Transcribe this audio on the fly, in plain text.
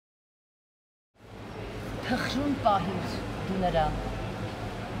Թխրուն պահիր դու նրան,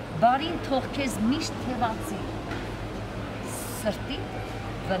 բարին թող քեզ միշտ թևածի, սրտի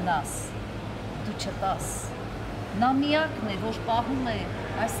վնաս, դու չտաս, նա միակն է, որ պահում է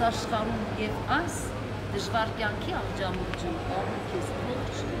այս աշխարհում և այս դժվար կյանքի աղջամուրջում պահում քեզ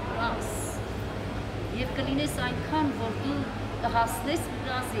ողջ տաս, և կլինես այնքան, որ դու կհասնես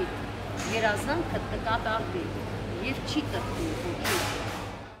մուրազիք, երազանքդ կկատարվի և չի տրտվի ոգի։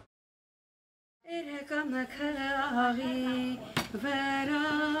 Երեկանքը աղի վերա,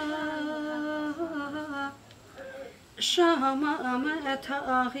 շամամը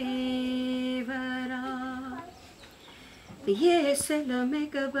թաղի վերա, ես էլ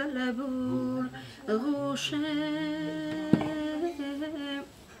մեկը բլբուլ ղուշեմ,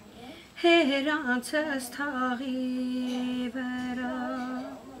 հերանցս թաղի վերա,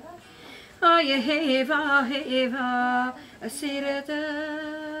 այ հևա սիրտս,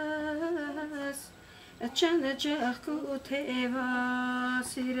 չնը ջղկու թևա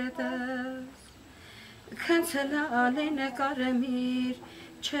սիրտս, քնցլալ է նկարմիր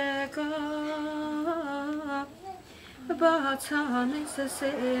չկա, բացանես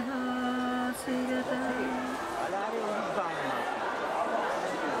սևա սիրտս,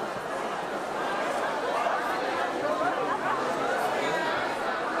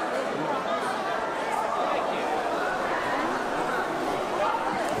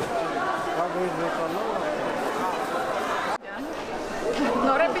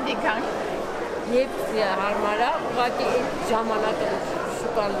 Նորը պիտի կանք։ Եվ հարմարա, ուղղակի ժամանակը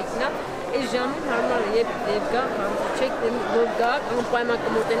շուկան լիքնա, այս ժամին հարմարը և գա, չեք նոր գա, անպայման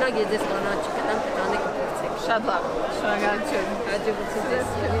կմոտենակ ես ես կանաչի կտամ կտանեք կպրցեք։ Շատ լավ, շնորհակալություն։ Հաջողություն ձեզ։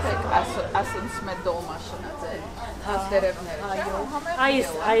 Ասենց մեծ դողմաշնած է, տերևները։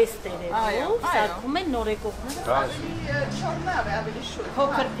 Այս տերևով սարքում են նորեկողները։ Չորնավ է ավելի շուտ։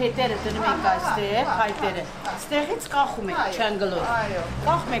 Փոքր փետերը դնում ենք այստեղ, փայտերը։ Ստեղից կախում ենք չանգլով։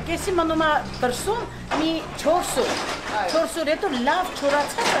 Կախում ենք, եսի մնում է դրսում մի 4 օր։ 4 օր հետո լավ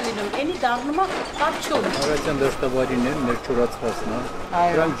չորացած է լինում, էնի դառնում է կարճուն։ Արարատյան դաշտավարին են, մեր չորացվածն է։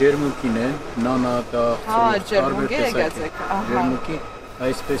 Դրանք ջերմուկին են, նանատա, ջերմուկի եկացեք։ Ջերմուկի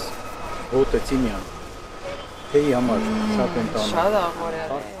այսպես հոտը ծինյան։ Թեյի համար շատ են տանում։ Շատ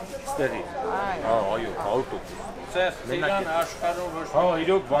աղորյալ է։ Ստեղի։ Այո, 100%։ Ցեխ, Իրան աշխարհով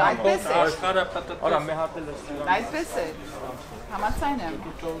իրոք վանքոտ աշխարհը պատտը։ Արա մի հատ էլ է։ Այդպես է։ Համաձայն եմ։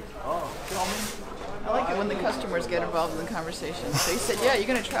 I like it when the customers get involved in the conversation. So you said, yeah, you're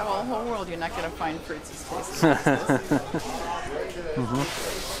going to travel the whole world, you're not going to find fruits as tasty as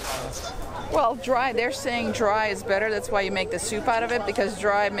this. Well, dry, they're saying dry is better. That's why you make the soup out of it, because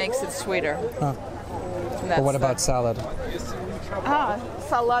dry makes it sweeter. Huh. But what about salad?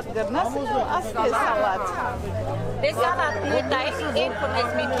 Salad goodness. Ask me salad. The salad is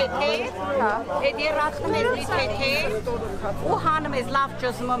mitete, the ratten is mitete, Wuhan is love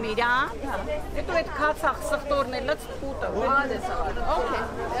just momida. It would cut Saxtorn, let's put okay.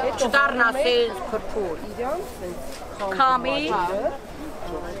 It's Darna says purple. Kami.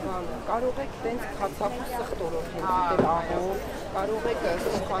 Կարող եք տենց քացախու սխտորով դել ահով, կարող եք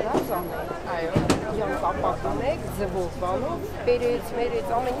սոխանած անել, այո, իան կապականեք, ձվով բանով, բերեց,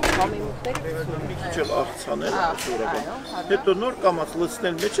 ամեն ինչ համեմուտների մի քիչ էլ աղցանել սովորական, հետո նոր կամած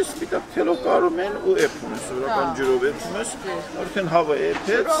լցնել մեջը սպիտակ թելով կարում են ու էփում ես, սովորական ջրով էփում ես, արդեն հավը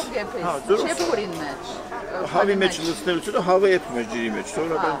էփեց, չեպուրին մեջ, հավի մեջ լցնելուց հետո հավը էփում ես ջրի մեջ,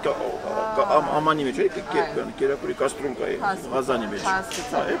 սովորական ամանի մեջ, կերակուրի կաստրոլ կա է, ғազանի մեջ,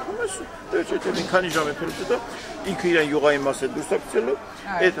 էփում ես, մի քանի ժամ էփելուց հետո ինքը իրան յուղայի մաս է դուրս ակցելու,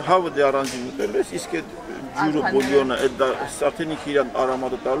 այդ հավը դե առանձին ուտելու ես, իսկ այդ ջուրը բոլյոնը, այդ արդեն ինքը իրան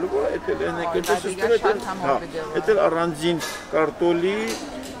արամատը տալու որ, այդ էլ առանձին կարտոլի,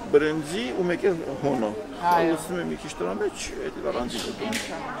 բրենձի ու մեկ էլ հոնո, լցնում եմ մի քիչ դրա մեջ, այդ էլ առանձին ուտում։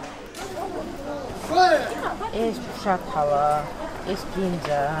 Էս շատ հավա, էս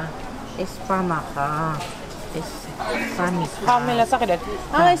գինձա, էս պամախա, էս սամիք։ Համելա սաղիրել,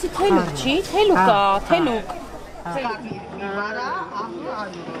 էսի թելուկ չի, թելուկ կա, թելուկ։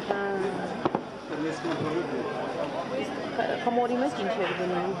 Խմորի մեջ ինչ էր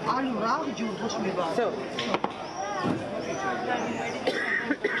գնում։ Ալուրաղ ջուր ոչ մի բան։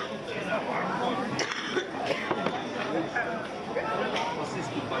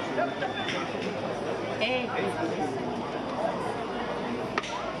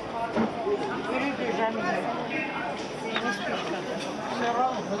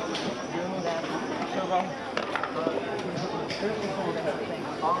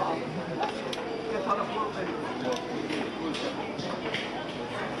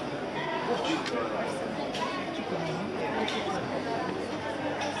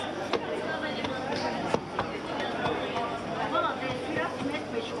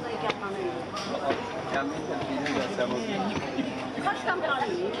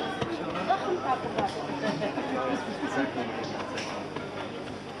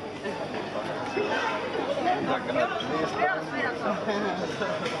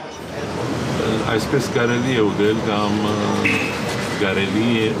 Այսպես կարելի է ուտել կամ կարելի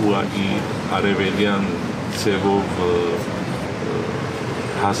է ուղղակի արևելյան ձևով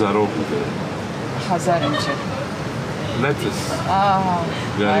հազարով ուտել։ Հազար ինչ է։ Lettuce։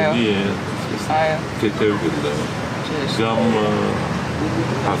 Կարելի է թեթև գտնել։ Կամ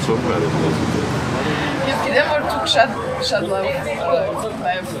հացով կարելի է ուտել։ Ես գիտեմ, որ դուք շատ լավ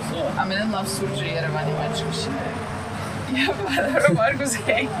նաև ամենալավ սուրճը Երևանի մեջ կշինեք։ Եվ Ռոմարգուս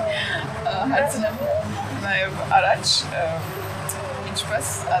հեի հարցնեմ նաև առաջ ինչպես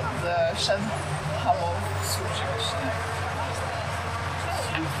այդ շատ համով սուրճը կշինեք։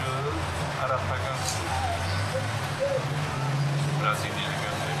 Սուրճը արաբական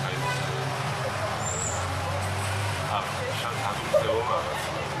բրազիլիական շատ հատուկ ձևով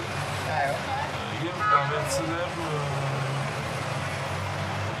արածել։ Եվ կավեցնել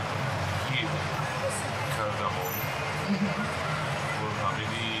կիվ կարգամով, որ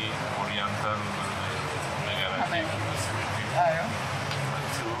ավելի օրիանտալ նեգարատիվ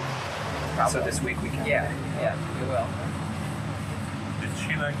So this week we can, yeah, we will. Did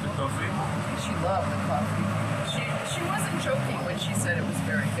she like the coffee? She loved the coffee. She wasn't joking when she said it was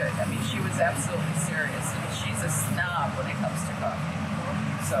very good. I mean, she was absolutely serious. I mean, she's a snob when it comes to coffee.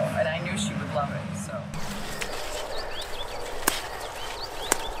 So, and I knew she would love it, so.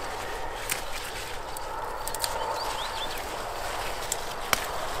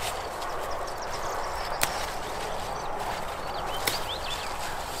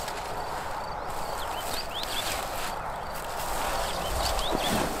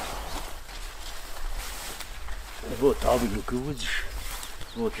 Вот Avelouk, видишь?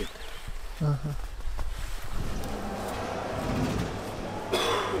 Вот это. Ага.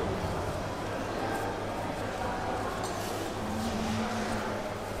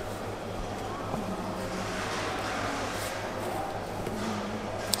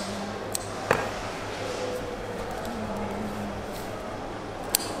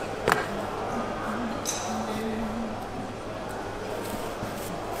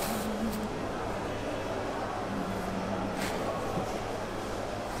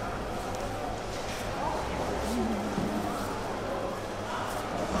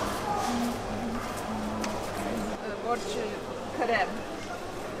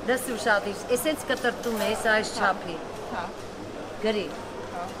 Դες ուշադիր, էսենց կտրտում ես այս չափի։ Գրի։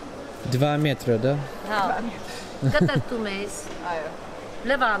 2 метра, да? Հա։ Կտրտում ես։ Այո։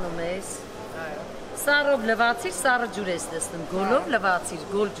 Լվանում ես։ Այո։ Սարով լվացիր, սարը ջուր ես լցնում, գոլով լվացիր,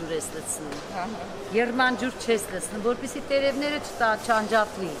 գոլ ջուր ես լցնում։ Երման ջուր չես լցնում, որպեսզի տերևները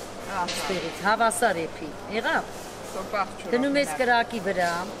չանջատվի։ Ստերից հավասար էփի։ Եղավ։ Դնում ես կրակի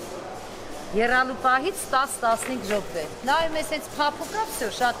վրա։ Եռալու պահից 10-15 րոպե։ Նայում ես հենց փափուկա, всё,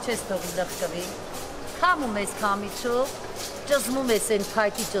 շատ չես թողի լղկվի։ Քամում ես քամիչով, ճզմում ես այն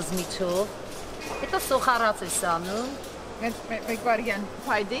փայտի ճզմիչով։ Հետո սոխարած ես անում։ Մեկ վարյան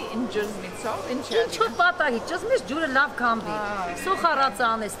փայտի ինչ ճզմիչով, ինչ է։ Ինչու պատահի, ճզմես ջուրը լավ քամվի։ Սոխարած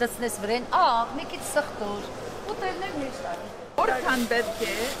անես, դցնես վրան, մի քիչ սխտոր։ Ուտելներ հեշտ է։ Որքան պետք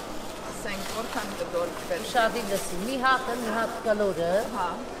է, ասենք, որքան կդոր պետք է։ Շադի լսի, մի հատ կլորը։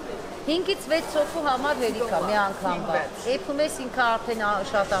 Հա։ 5-ից 6 հոգու համար հերիք է մի անգամ բա։ Էփում ես ինքը արդեն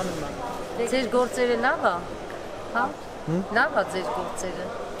շատանում է։ Ձեր գործերը լավ է։ Հա։ Լավ է ձեր գործերը։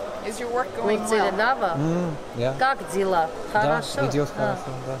 Is your work going well? Գործերը լավ է։ Yeah. Как дела? Хорошо. Идет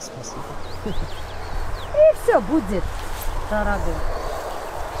хорошо, да, спасибо. И всё будет. Дорогой.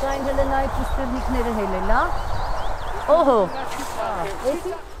 Շայնջելենայի пустырникները հելել, а? Ого.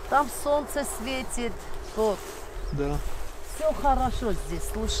 Эти там солнце светит. Вот. Да. Все хорошо здесь,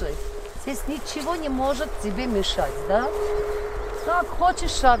 слушай. Здесь ничего не может тебе мешать, да? Как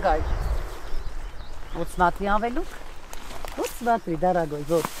хочешь, шагай. Вот смотри, Avelouk. Вот смотри, дорогой,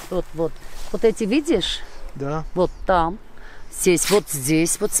 вот. Вот эти видишь? Да. Вот там, здесь, вот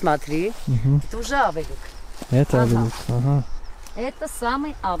смотри. Это уже Avelouk. Это Avelouk, ага. Это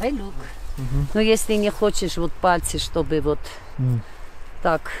самый Avelouk. Но если не хочешь вот пальцы, чтобы вот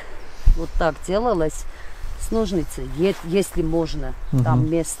так делалось, с ножницей, если можно, там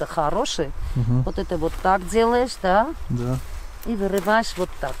место хорошее, вот это вот так делаешь, да? Да. И вырываешь вот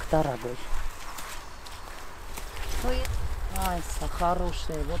так, дорогой. Ай,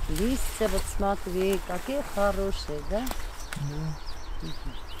 хорошие, вот листья, вот смотри, какие хорошие, да? Да.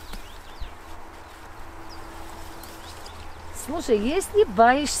 Слушай, если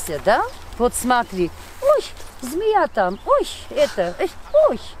боишься, да? Вот смотри, ой, змея там, ой,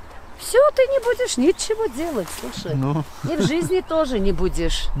 ой, все, ты не будешь ничего делать, слушай. Ну. И в жизни тоже не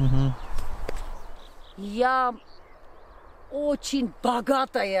будешь. Угу. Я очень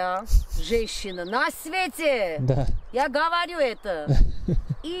богатая женщина на свете. Да. Я говорю это.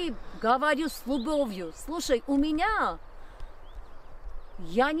 И говорю с любовью. Слушай, у меня...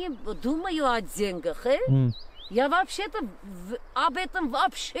 Я не думаю о деньгах, Я вообще-то об этом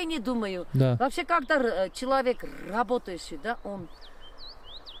вообще не думаю. Да. Вообще, когда человек работающий, да, он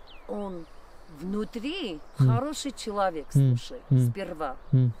внутри хороший человек, слушай, сперва.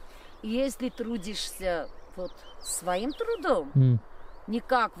 И если трудишься вот своим трудом, не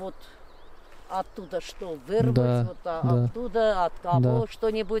как вот оттуда что вырвать, вот оттуда, от кого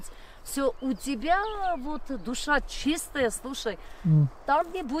что-нибудь. Все, у тебя вот душа чистая, слушай,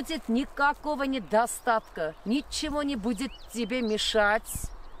 там не будет никакого недостатка, ничего не будет тебе мешать,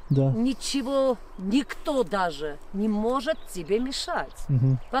 ничего, никто даже не может тебе мешать,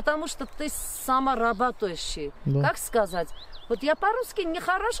 потому что ты самоработающий. Как сказать? Вот я по-русски не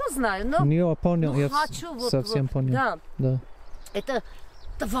хорошо знаю, но я понял, я хочу совсем понял. Да. Это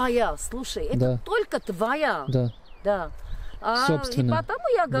твоя, слушай, это только твоя. Да. И потому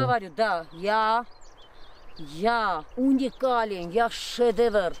я говорю, да, я уникален, я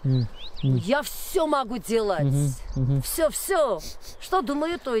шедевр, я все могу делать, все, что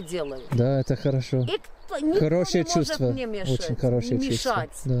думаю, то и делаю. Да, это хорошо. И никто хорошее не может чувство, мне мешать, очень хорошее мешать.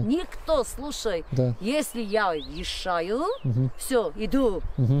 чувство. Да. Никто, слушай, если я решаю, все, иду.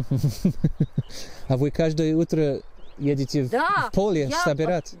 А вы каждое утро едете в поле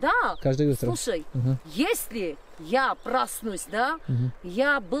собирать? Да. Каждое утро? Слушай, если я проснусь,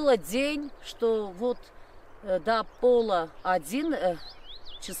 я был день, что вот до 12:30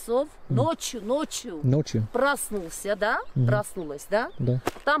 часов ночью проснулся, проснулась,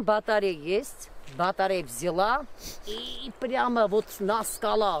 Там батарея есть, батарея взяла и прямо вот на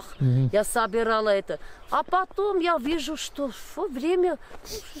скалах я собирала это. А потом я вижу, что время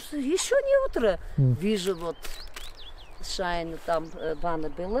еще не утро. Вижу вот Шайн там ванна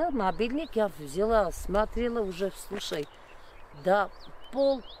была, мобильник я взяла, смотрела уже, слушай, до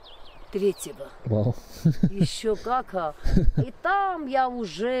 2:30. Вау. Еще как. И там я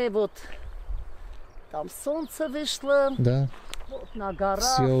уже вот, там солнце вышло, вот на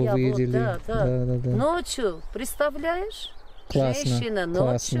горах. Все я увидели. Вот, Ночью, представляешь? Классно, Женщина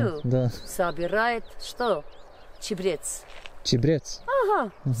ночью собирает что? Чебрец. Чебрец? Ага,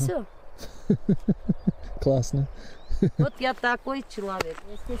 все. Классно. Вот я такой человек.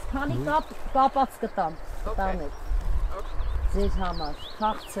 Здесь քանի կապածքը տամ, տանեք։ Ձեր համար,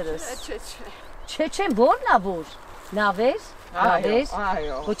 խաղցրս։ Չէ, որն է որ։ Նավեր,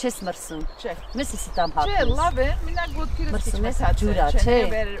 ոչ ես մրսում։ Մեզ էսի տամ հատում։ Չէ, լավ է, մինակ ոտքիրս մրսում ես ջուրա, չէ։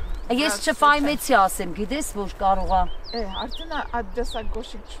 Ես չֆայմեցի ասեմ, գիտես որ կարող է։ Արդեն ադեսա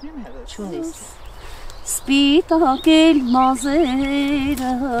գոշիկ չունիմ հետո։ Չունես։ Սպիտակել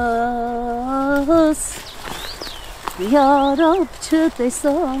մազերս Yarab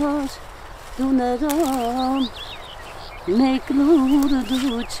չտեսար դու նրան մեկ նուր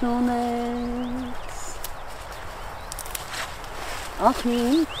դու չունես Ախ մի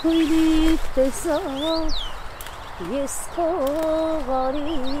քույրիկ տեսար ես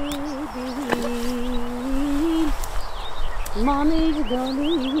խողարի դին մանիր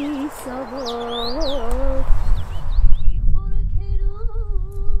գալիս ավար